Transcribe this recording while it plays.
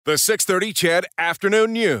The 6:30 CHED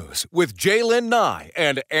Afternoon News with Jaylen Nye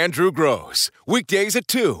and Andrew Gross. Weekdays at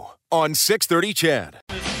 2 on 6:30 CHED.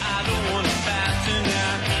 I don't want to fight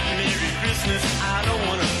tonight. Merry Christmas, I don't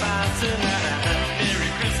want to fight tonight. Merry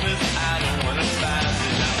Christmas, I don't want to fight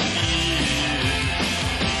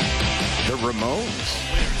tonight. The Ramones.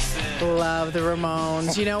 Love the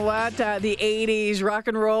Ramones. You know what? The 80s, rock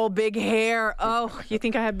and roll, big hair. Oh, you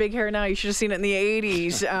think I have big hair now? You should have seen it in the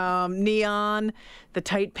 80s. Neon, the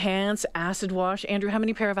tight pants, acid wash. Andrew, how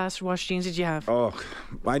many pair of acid wash jeans did you have? Oh,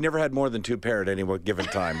 I never had more than 2 pair at any given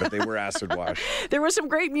time, but they were acid wash. There was some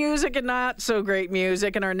great music and not so great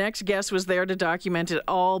music, and our next guest was there to document it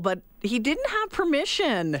all, but he didn't have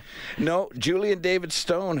permission. No, Julian David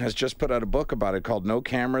Stone has just put out a book about it called No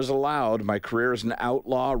Cameras Allowed, My Career as an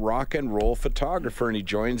Outlaw Rock and Roll Photographer, and he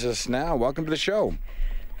joins us now. Welcome to the show.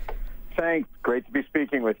 Thanks. Great to be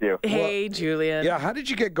speaking with you. Hey, Julian. Yeah, how did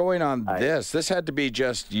you get going on this? This had to be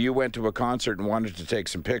just you went to a concert and wanted to take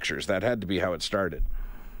some pictures. That had to be how it started.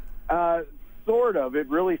 Sort of. It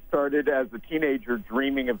really started as a teenager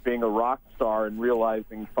dreaming of being a rock star and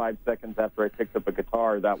realizing 5 seconds after I picked up a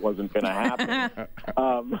guitar that wasn't going to happen.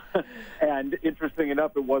 And interesting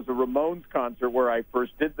enough, it was a Ramones concert where I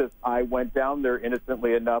first did this. I went down there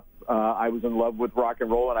innocently enough. I was in love with rock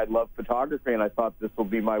and roll, and I loved photography, and I thought this will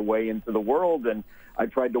be my way into the world. And I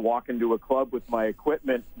tried to walk into a club with my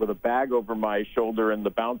equipment with a bag over my shoulder, and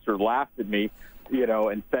the bouncer laughed at me,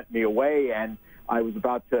 and sent me away. And I was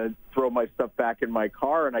about to throw my stuff back in my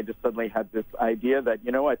car, and I just suddenly had this idea that,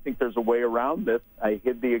 I think there's a way around this. I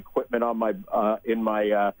hid the equipment on my in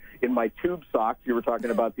my tube socks. You were talking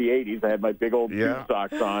about the 80s. I had my big old tube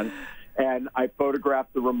socks on, and I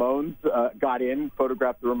photographed the Ramones.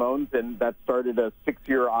 Photographed the Ramones, and that started a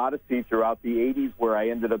 6-year odyssey throughout the 80s, where I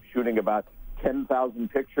ended up shooting about 10,000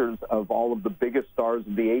 pictures of all of the biggest stars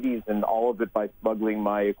of the 80s, and all of it by smuggling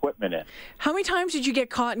my equipment in. How many times did you get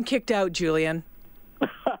caught and kicked out, Julian?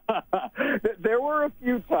 There were a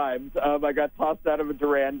few times. I got tossed out of a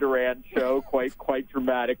Duran Duran show quite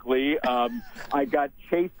dramatically. I got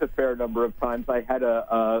chased a fair number of times. I had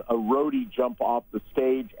a roadie jump off the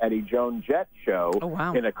stage at a Joan Jett show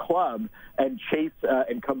in a club and chase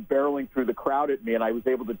and come barreling through the crowd at me, and I was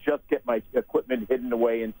able to just get my equipment hidden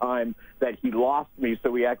away in time that he lost me. So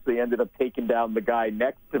we actually ended up taking down the guy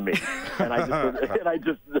next to me, and I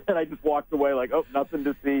just walked away like, oh, nothing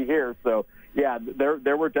to see here. So. Yeah,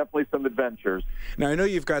 there were definitely some adventures. Now, I know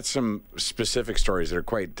you've got some specific stories that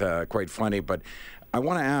are quite funny, but I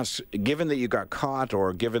want to ask, given that you got caught,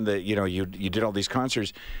 or given that you did all these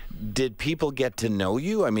concerts, did people get to know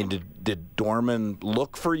you? I mean, did doormen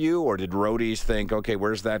look for you, or did roadies think, okay,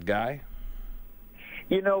 where's that guy?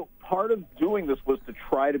 Part of doing this was to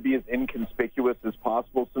try to be as inconspicuous as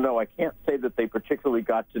possible. So, no, I can't say that they particularly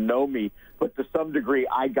got to know me, but to some degree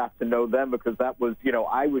I got to know them, because that was,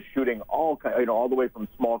 I was shooting all the way from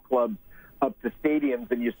small clubs up to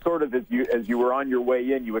stadiums, and you sort of, as you were on your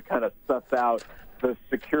way in, you would kind of suss out the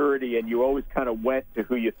security, and you always kind of went to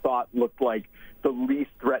who you thought looked like the least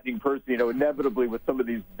threatening person. Inevitably with some of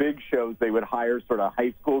these big shows, they would hire sort of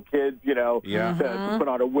high school kids, to put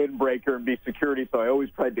on a windbreaker and be security. So I always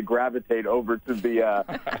tried to gravitate over to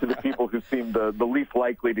the people who seemed the least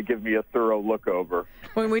likely to give me a thorough look over.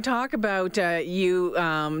 When we talk about you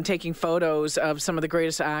taking photos of some of the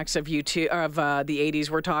greatest acts of U2 of the 80s,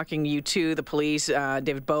 we're talking U2, the Police,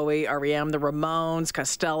 David Bowie, R.E.M., the Ramones,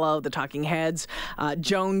 Costello, the Talking Heads,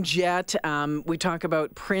 Joan Jett. We talk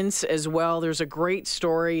about Prince as well. There's a great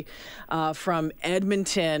story from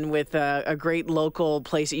Edmonton with a great local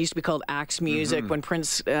place. It used to be called Axe Music when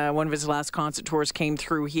Prince, one of his last concert tours, came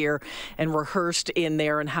through here and rehearsed in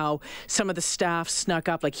there, and how some of the staff snuck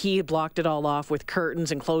up. Like, he had blocked it all off with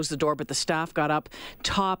curtains and closed the door, but the staff got up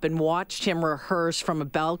top and watched him rehearse from a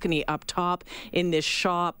balcony up top in this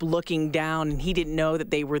shop looking down, and he didn't know that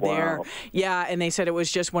they were there. Yeah, and they said it was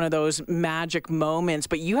just one of those magic moments.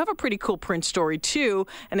 But you have a pretty cool Prince story too,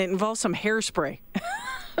 and it involves some hairspray.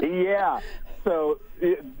 Yeah. So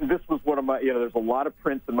this was one of my, there's a lot of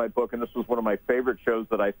Prince in my book, and this was one of my favorite shows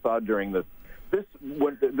that I saw during this. This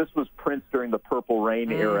was Prince during the Purple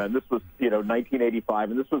Rain era, and this was,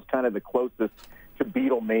 1985, and this was kind of the closest to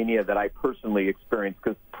Beatlemania that I personally experienced,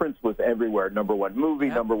 because Prince was everywhere, number one movie,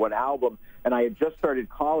 number one album, and I had just started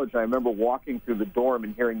college, and I remember walking through the dorm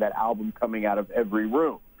and hearing that album coming out of every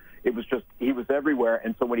room. It was just, he was everywhere.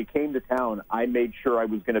 And so when he came to town, I made sure I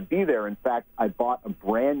was going to be there. In fact, I bought a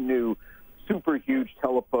brand new, super huge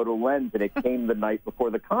telephoto lens, and it came the night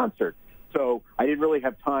before the concert. So I didn't really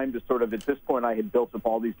have time to sort of, at this point, I had built up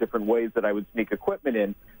all these different ways that I would sneak equipment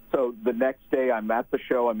in. So the next day I'm at the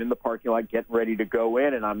show, I'm in the parking lot getting ready to go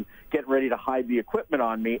in, and I'm getting ready to hide the equipment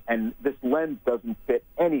on me, and this lens doesn't fit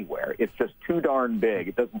anywhere. It's just too darn big.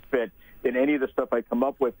 It doesn't fit in any of the stuff I come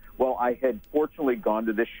up with. Well, I had fortunately gone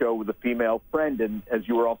to this show with a female friend, and as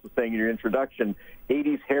you were also saying in your introduction,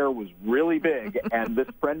 80s hair was really big, and this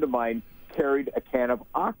friend of mine carried a can of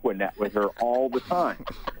Aquanet with her all the time.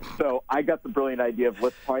 So I got the brilliant idea of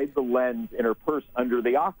let's hide the lens in her purse under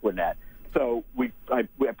the Aquanet. So I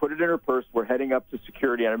put it in her purse. We're heading up to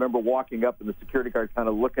security. And I remember walking up and the security guard kind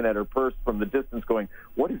of looking at her purse from the distance going,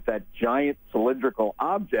 what is that giant cylindrical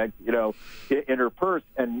object, in her purse?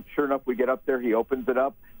 And sure enough, we get up there. He opens it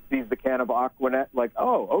up, sees the can of Aquanet, like,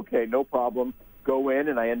 oh, okay, no problem. Go in,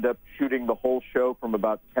 and I end up shooting the whole show from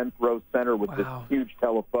about 10th row center with this huge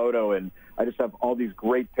telephoto, and I just have all these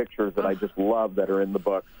great pictures that I just love that are in the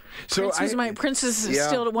book. So Prince is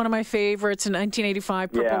still one of my favorites. In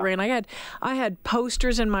 1985, Purple Rain. I had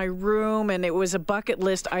posters in my room, and it was a bucket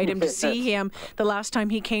list item to see him. The last time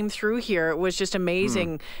he came through here, it was just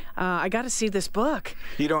amazing. I got to see this book.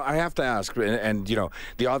 I have to ask, and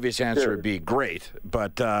the obvious answer would be great,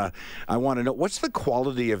 but I want to know, what's the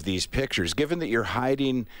quality of these pictures, given that you're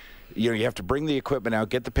hiding? You have to bring the equipment out,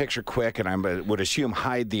 get the picture quick, and I would assume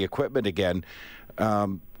hide the equipment again.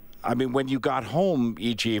 When you got home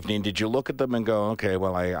each evening, did you look at them and go, okay,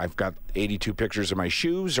 well, I've got 82 pictures of my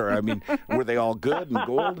shoes, or, were they all good and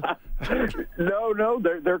gold? No,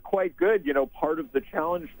 they're quite good. Part of the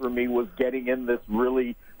challenge for me was getting in this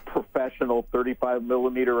really professional 35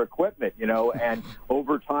 millimeter equipment, and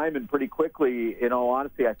over time and pretty quickly, in all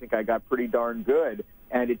honesty, I think I got pretty darn good.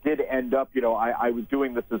 And it did end up, I was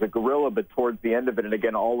doing this as a guerrilla, but towards the end of it, and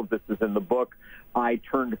again, all of this is in the book, I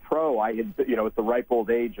turned pro. I had, at the ripe old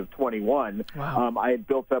age of 21, I had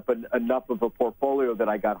built up enough of a portfolio that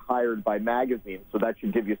I got hired by magazines. So that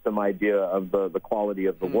should give you some idea of the quality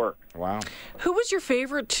of the work. Wow. Who was your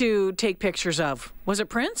favorite to take pictures of? Was it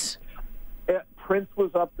Prince? Prince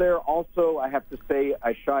was up there. Also, I have to say,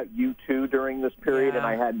 I shot U2 during this period, and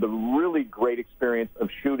I had the really great experience of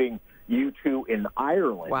shooting U2 in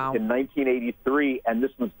Ireland in 1983, and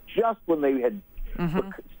this was just when they had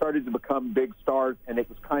started to become big stars, and it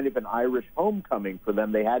was kind of an Irish homecoming for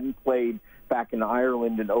them. They hadn't played back in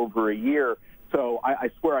Ireland in over a year, so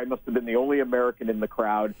I swear I must have been the only American in the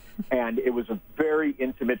crowd, and it was a very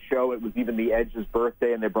intimate show. It was even the Edge's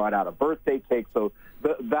birthday, and they brought out a birthday cake, so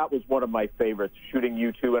that was one of my favorites, shooting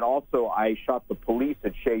U2. And also I shot the Police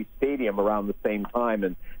at Shea Stadium around the same time,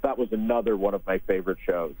 and that was another one of my favorite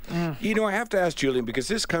shows. I have to ask, Julian, because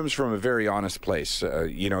this comes from a very honest place.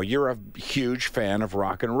 You're a huge fan of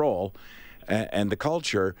rock and roll and the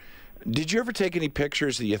culture. Did you ever take any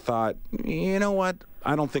pictures that you thought, you know what,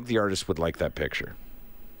 I don't think the artist would like that picture?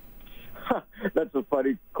 That's a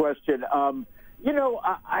funny question. I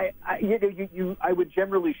would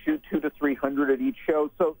generally shoot 200 to 300 at each show.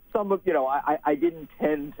 So some of, I didn't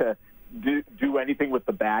tend to do anything with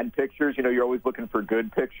the bad pictures. You're always looking for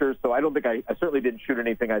good pictures. So I don't think I certainly didn't shoot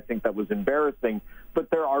anything I think that was embarrassing. But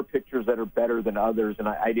there are pictures that are better than others, and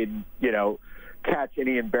I didn't, catch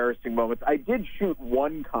any embarrassing moments. I did shoot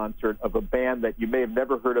one concert of a band that you may have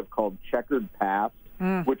never heard of called Checkered Past,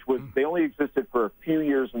 which was, they only existed for a few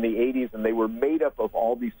years in the 80s, and they were made up of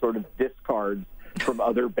all these sort of discards from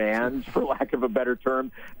other bands, for lack of a better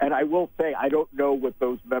term. And I will say, I don't know what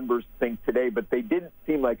those members think today, but they didn't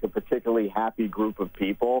seem like a particularly happy group of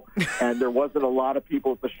people, and there wasn't a lot of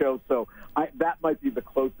people at the show, so that might be the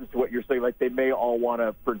closest to what you're saying. Like, they may all want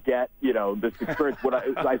to forget, this experience. What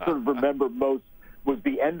I sort of remember most was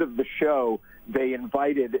the end of the show. They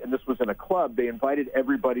invited, and this was in a club, they invited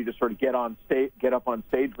everybody to sort of get up on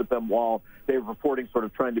stage with them while they were reporting, sort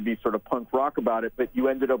of trying to be sort of punk rock about it. But you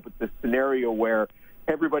ended up with this scenario where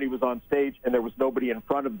everybody was on stage and there was nobody in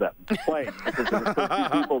front of them playing because there were so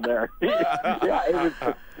few people there. It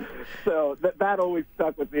was. So that always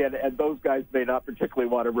stuck with me, and those guys may not particularly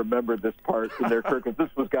want to remember this part in their career, because this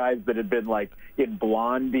was guys that had been like in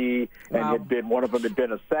Blondie, and one of them had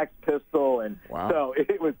been a Sex Pistol, and so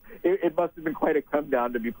it must have been quite a come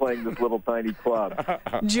down to be playing this little tiny club.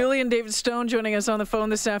 Julian David Stone joining us on the phone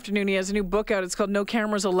this afternoon. He has a new book out. It's called No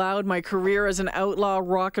Cameras Allowed: My Career as an Outlaw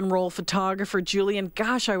Rock and Roll Photographer. Julian,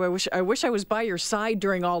 gosh, I wish I was by your side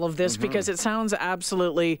during all of this, because it sounds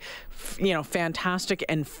absolutely, fantastic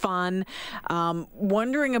and fun.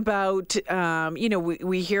 Wondering about,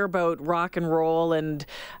 we hear about rock and roll and,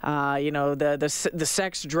 the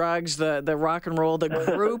sex, drugs, the rock and roll, the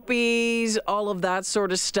groupies, all of that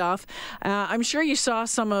sort of stuff. I'm sure you saw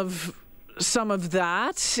some of some of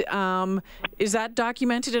that. Is that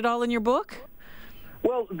documented at all in your book?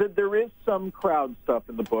 Well, there is some crowd stuff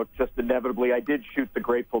in the book, just inevitably. I did shoot the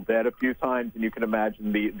Grateful Dead a few times, and you can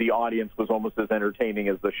imagine the audience was almost as entertaining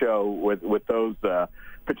as the show with those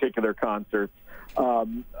particular concerts.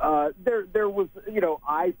 There was,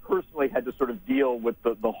 I personally had to sort of deal with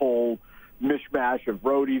the whole mishmash of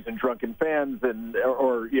roadies and drunken fans and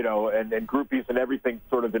groupies and everything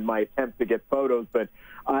sort of in my attempt to get photos, but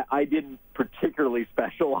I didn't particularly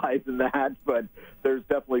specialize in that, but there's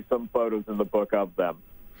definitely some photos in the book of them.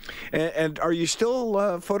 And are you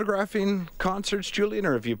still photographing concerts, Julian,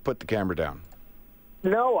 or have you put the camera down?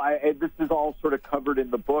 No, this is all sort of covered in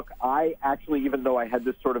the book. I actually, even though I had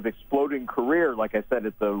this sort of exploding career, like I said,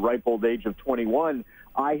 at the ripe old age of 21,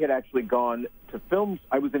 I had actually gone to film.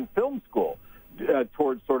 I was in film school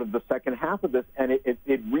towards sort of the second half of this, and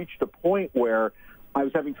it reached a point where I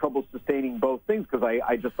was having trouble sustaining both things because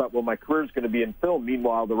I just thought, well, my career is going to be in film.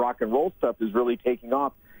 Meanwhile, the rock and roll stuff is really taking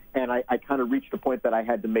off. And I kind of reached a point that I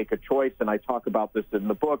had to make a choice, and I talk about this in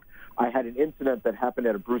the book. I had an incident that happened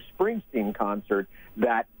at a Bruce Springsteen concert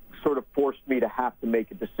that sort of forced me to have to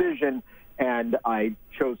make a decision, and I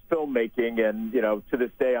chose filmmaking. And, to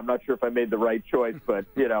this day, I'm not sure if I made the right choice, but,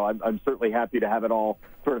 I'm certainly happy to have it all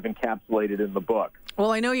sort of encapsulated in the book.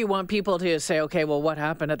 Well, I know you want people to say, okay, well, what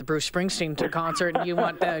happened at the Bruce Springsteen concert? And you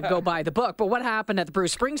want to go buy the book. But what happened at the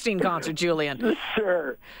Bruce Springsteen concert, Julian?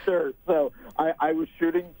 Sure. So I was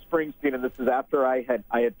shooting Springsteen, and this is after I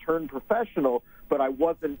had turned professional, but I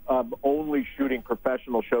wasn't only shooting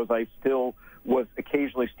professional shows. I still was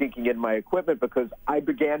occasionally sneaking in my equipment because I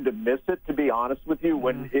began to miss it, to be honest with you,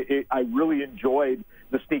 when I really enjoyed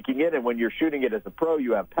the sneaking in. And when you're shooting it as a pro,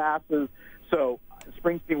 you have passes. So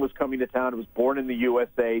Springsteen was coming to town. He was born in the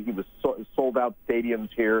USA. He was sold out stadiums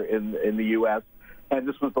here in the U.S., and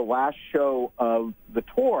this was the last show of the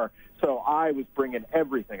tour. So I was bringing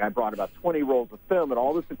everything. I brought about 20 rolls of film and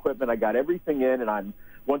all this equipment. I got everything in, and I'm,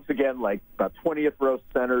 once again, like about 20th row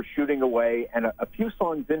center, shooting away, and a few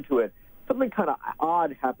songs into it, something kind of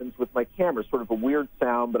odd happens with my camera, sort of a weird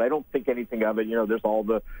sound, but I don't think anything of it. There's all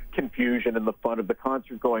the confusion and the fun of the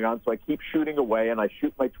concert going on, so I keep shooting away, and I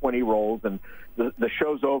shoot my 20 rolls, and the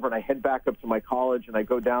show's over, and I head back up to my college, and I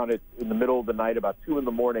go down in the middle of the night, about 2 in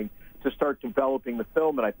the morning, to start developing the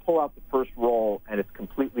film, and I pull out the first roll, and it's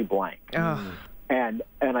completely blank. And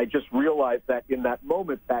I just realized that in that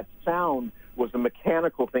moment, that sound was a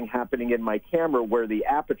mechanical thing happening in my camera where the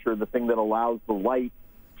aperture, the thing that allows the light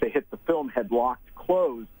to hit the film, had locked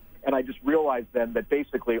closed. And I just realized then that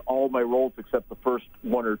basically all my rolls except the first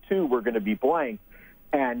 1 or 2 were going to be blank.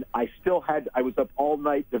 And I was up all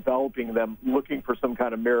night developing them, looking for some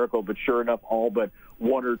kind of miracle, but sure enough, all but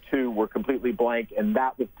 1 or 2 were completely blank. And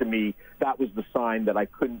that was, to me, that was the sign that I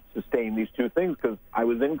couldn't sustain these two things because I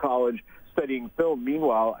was in college studying film.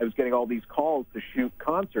 Meanwhile, I was getting all these calls to shoot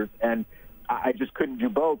concerts, and I just couldn't do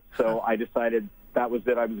both. So I decided that was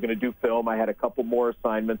it. I was going to do film. I had a couple more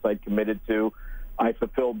assignments I'd committed to. I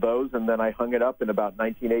fulfilled those, and then I hung it up in about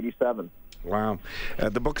 1987. Wow.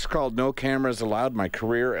 The book's called No Cameras Allowed, My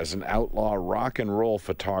Career as an Outlaw Rock and Roll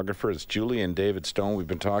Photographer. It's Julian David Stone we've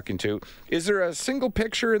been talking to. Is there a single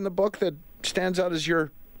picture in the book that stands out as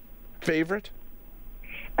your favorite?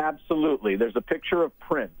 Absolutely. There's a picture of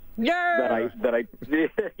Prince. Yeah.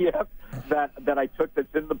 That I took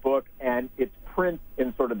that's in the book, and it's Prince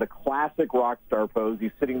in sort of the classic rock star pose.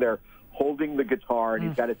 He's sitting there holding the guitar, and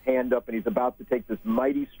he's got his hand up, and he's about to take this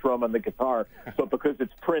mighty strum on the guitar. But because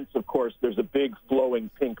it's Prince, of course, there's a big flowing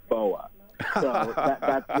pink boa. So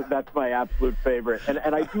that's my absolute favorite.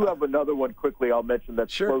 And I do have another one quickly I'll mention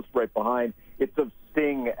that's close right behind. It's of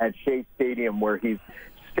Sting at Shea Stadium where he's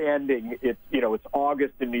standing. It's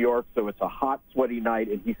August in New York, so it's a hot, sweaty night,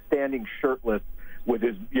 and he's standing shirtless with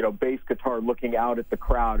his bass guitar looking out at the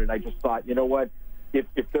crowd. And I just thought, you know what?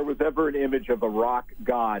 If there was ever an image of a rock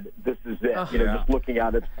god, this is it. Just looking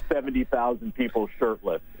out at 70,000 people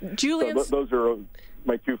shirtless. Julian, so those are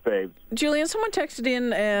my two faves. Julian, someone texted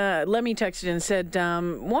in, Lemmy texted in and said,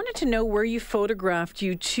 wanted to know where you photographed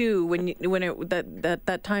you two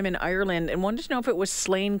that time in Ireland, and wanted to know if it was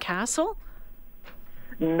Slane Castle?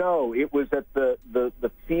 No, it was at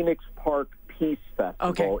the Phoenix Park Peace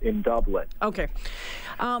Festival in Dublin. Okay.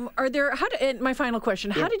 My final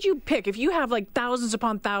question, how did you pick, if you have like thousands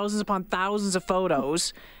upon thousands upon thousands of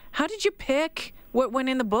photos, how did you pick what went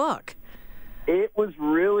in the book? It was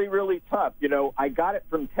really, really tough. You know, I got it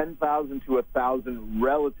from 10,000 to 1,000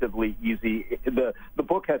 relatively easy. The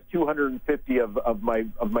book has 250 of my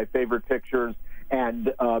favorite pictures,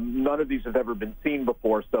 and none of these have ever been seen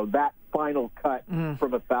before. So that final cut from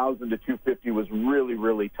 1,000 to 250 was really,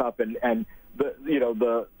 really tough. And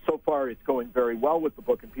so far it's going very well with the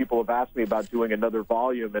book, and people have asked me about doing another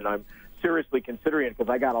volume, and I'm seriously considering it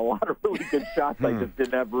because I got a lot of really good shots I just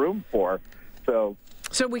didn't have room for. So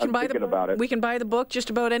we can buy the book just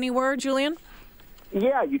about anywhere, Julian?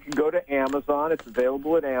 Yeah, you can go to Amazon. It's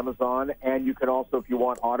available at Amazon. And you can also, if you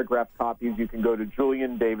want autographed copies, you can go to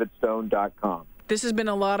juliandavidstone.com. This has been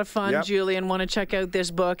a lot of fun, Yep. Julian. Want to check out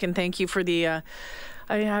this book, and thank you for the...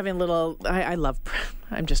 I'm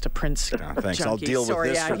just a Prince Thanks. junkie. I'll deal Sorry,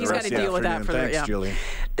 with this for the he's rest got to of the deal with that afternoon. for Thanks, Julian.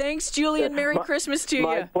 Thanks, Julian. Merry Christmas to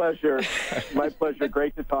My you. pleasure. My pleasure.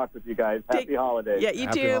 Great to talk with you guys. Happy holidays. Yeah, you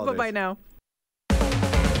Happy too. holidays. Bye-bye now.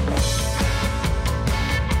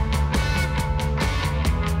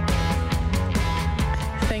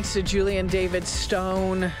 Thanks to Julian David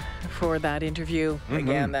Stone for that interview.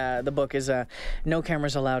 Again, the book is No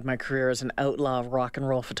Cameras Allowed, My Career as an Outlaw Rock and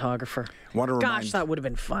Roll Photographer. Gosh, that would have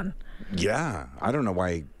been fun. Yeah, I don't know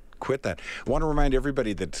why he quit that. I want to remind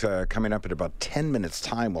everybody that coming up in about 10 minutes'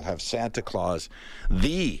 time, we'll have Santa Claus,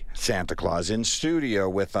 the Santa Claus, in studio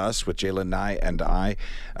with us, with Jaylen Nye and I.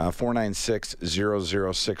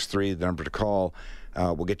 496-0063, the number to call.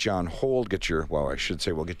 We'll get you on hold, we'll get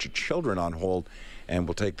your children on hold, and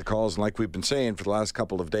we'll take the calls. And like we've been saying for the last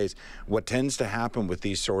couple of days, what tends to happen with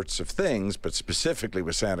these sorts of things, but specifically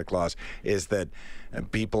with Santa Claus, is that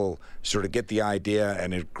people sort of get the idea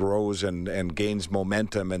and it grows and gains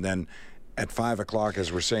momentum, and then at 5 o'clock,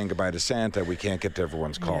 as we're saying goodbye to Santa, we can't get to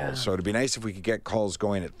everyone's calls. Yeah. So it'd be nice if we could get calls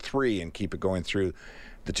going at 3 and keep it going through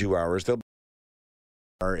the 2 hours.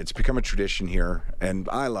 It's become a tradition here, and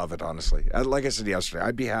I love it, honestly. Like I said yesterday,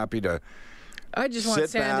 I'd be happy to I just want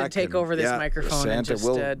sit Santa to back take and- over this yeah, microphone and Santa, just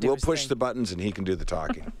we'll do his push thing. the buttons and he can do the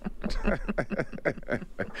talking.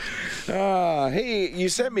 Hey, you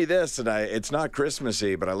sent me this, and it's not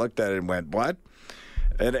Christmassy, but I looked at it and went, what?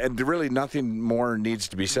 And really nothing more needs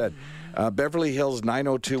to be said. Beverly Hills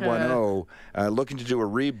 90210 looking to do a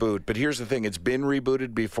reboot, but here's the thing, it's been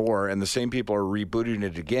rebooted before and the same people are rebooting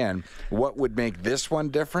it again. What would make this one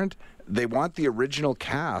different? They want the original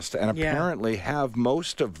cast and apparently have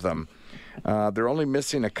most of them. They're only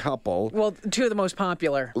missing a couple. Well, two of the most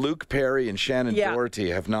popular. Luke Perry and Shannon Yeah. Doherty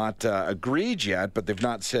have not agreed yet, but they've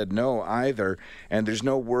not said no either. And there's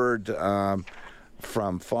no word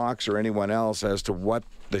from Fox or anyone else as to what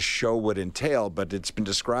the show would entail, but it's been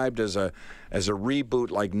described as a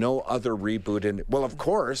reboot like no other reboot. And well, of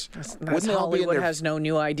course, wouldn't they all be in Hollywood their, has no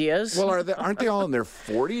new ideas. well, aren't they all in their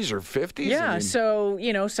 40s or 50s? Yeah, I mean,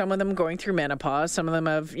 so, some of them going through menopause. Some of them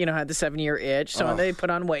have, had the 7-year itch. Some of them they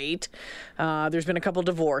put on weight. There's been a couple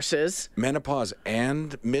divorces. menopause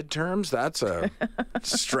and midterms, that's a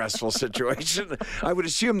stressful situation. I would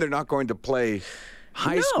assume they're not going to play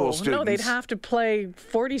high school students. No, they'd have to play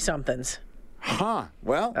 40-somethings, Huh.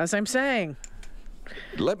 Well, as I'm saying.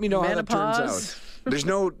 let me know how that turns Menopause.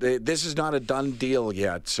 out. This is not a done deal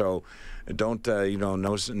yet, so don't,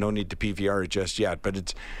 no need to PVR it just yet.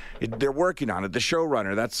 But they're working on it. The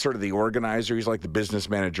showrunner, that's sort of the organizer. He's like the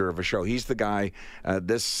business manager of a show. He's the guy.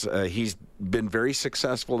 He's been very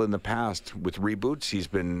successful in the past with reboots. He's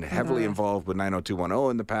been heavily involved with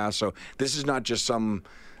 90210 in the past. So this is not just some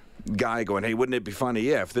guy going, hey, wouldn't it be funny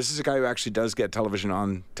if? This is a guy who actually does get television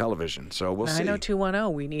on television. So we'll see.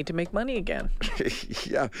 90210, we need to make money again.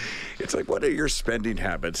 Yeah. It's like, what are your spending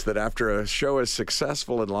habits that after a show as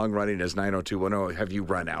successful and long running as 90210, have you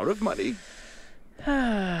run out of money?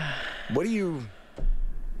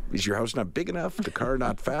 Is your house not big enough? The car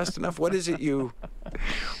not fast enough? What is it in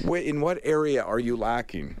what area are you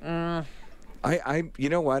lacking? You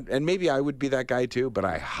know what? And maybe I would be that guy too, but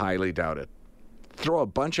I highly doubt it. Throw a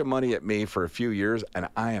bunch of money at me for a few years and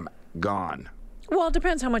I am gone. Well, it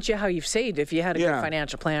depends how you've saved. If you had a good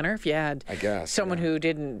financial planner, if you had I guess, someone who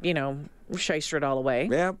didn't, shyster it all away.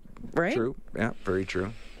 Yeah. Right? True. Yeah, very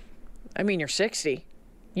true. I mean, you're 60.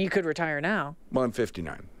 You could retire now. Well, I'm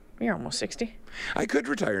 59. You're almost 60. I could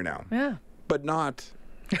retire now. Yeah. But not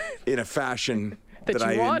in a fashion that you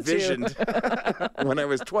I want to. envisioned when I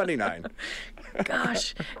was 29.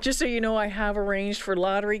 Gosh, just so you know, I have arranged for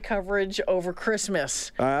lottery coverage over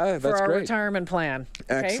Christmas That's for our great. retirement plan.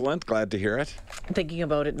 Okay? Excellent. Glad to hear it. Thinking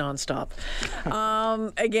about it nonstop.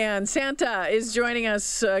 Again, Santa is joining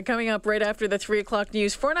us coming up right after the 3 o'clock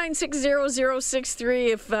news.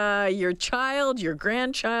 4960063. If your child, your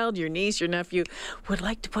grandchild, your niece, your nephew would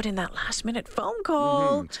like to put in that last minute phone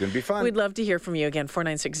call, It's going to be fun. we'd love to hear from you. Again,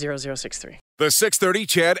 4960063. The 6:30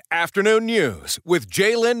 CHED Afternoon News with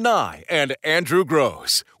Jaylen Nye and Andrew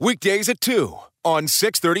Gross. Weekdays at 2 on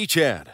 6:30 CHED.